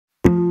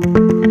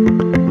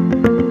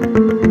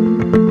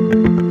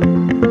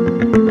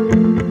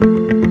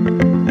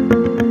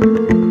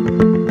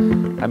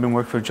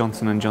for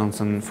Johnson &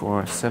 Johnson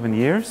for 7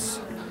 years,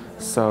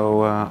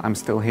 so I'm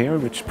still here,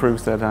 which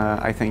proves that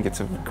I think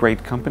it's a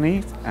great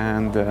company,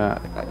 and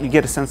you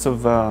get a sense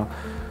of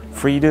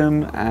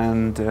freedom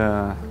and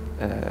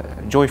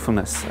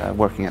joyfulness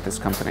working at this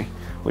company,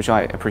 which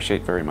I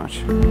appreciate very much.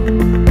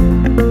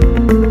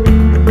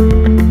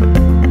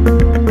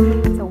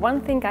 So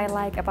one thing I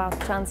like about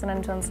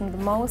Johnson & Johnson the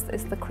most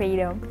is the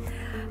credo.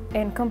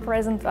 In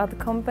comparison to other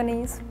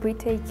companies, we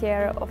take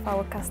care of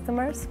our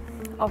customers,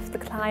 of the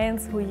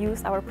clients who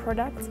use our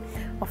products,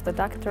 of the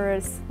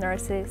doctors,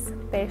 nurses,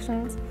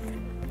 patients.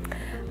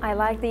 I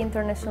like the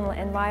international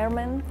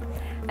environment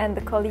and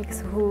the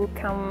colleagues who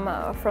come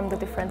from the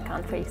different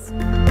countries.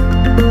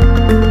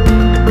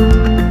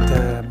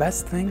 The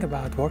best thing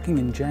about working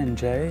in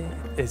J&J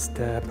is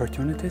the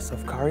opportunities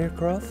of career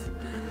growth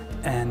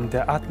and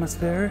the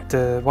atmosphere.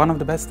 One of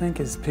the best things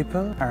is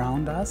people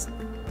around us.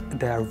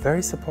 They are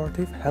very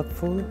supportive,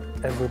 helpful.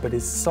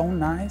 Everybody's so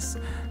nice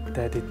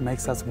that it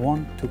makes us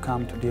want to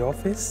come to the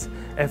office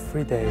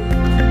every day.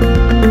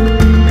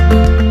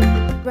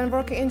 When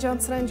working in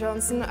Johnson &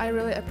 Johnson, I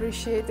really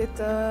appreciated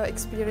the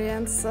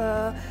experience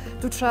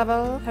to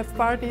travel, have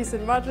parties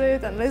in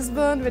Madrid and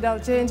Lisbon.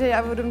 Without J&J, I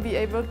wouldn't be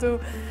able to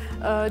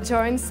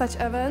join such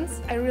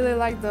events. I really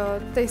like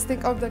the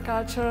tasting of the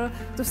culture,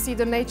 to see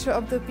the nature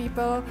of the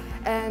people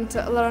and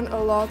learn a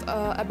lot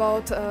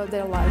about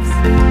their lives.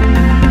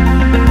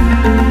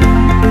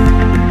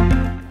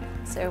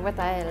 So what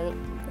I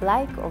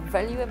like or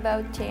value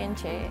about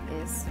J&J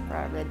is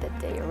probably that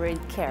they really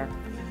care.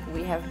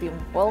 We have been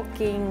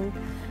walking,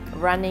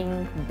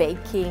 running,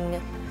 baking,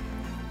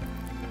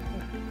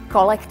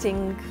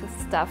 collecting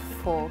stuff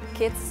for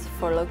kids,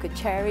 for local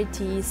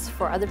charities,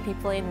 for other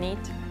people in need.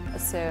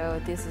 So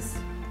this is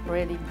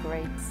really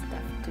great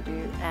stuff to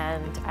do,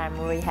 and I'm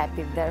really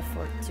happy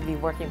therefore to be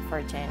working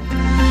for J&J.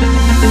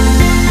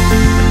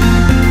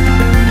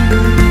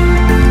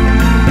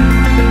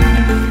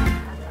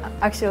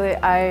 Actually,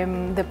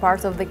 I'm the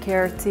part of the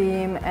care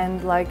team,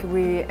 and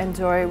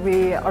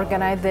we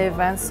organize the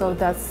events, so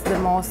that's the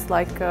most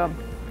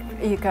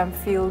you can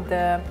feel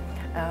the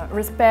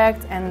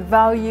respect and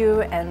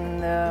value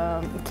and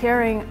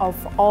caring of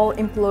all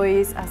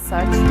employees as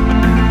such.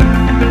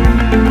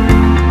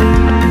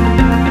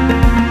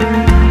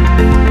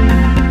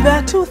 There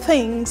are two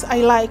things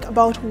I like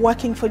about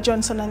working for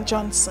Johnson &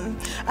 Johnson.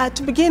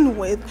 To begin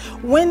with,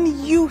 when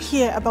you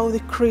hear about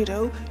the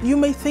credo, you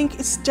may think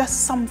it's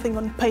just something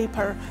on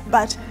paper,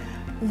 but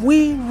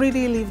we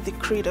really live the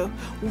credo.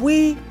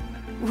 We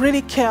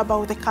really care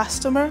about the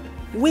customer,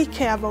 we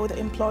care about the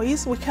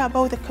employees, we care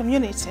about the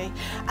community,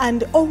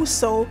 and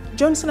also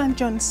Johnson &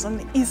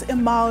 Johnson is a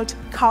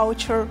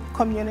multicultural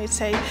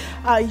community.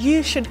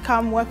 You should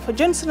come work for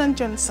Johnson &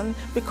 Johnson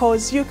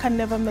because you can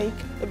never make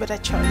a better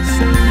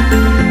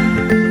choice.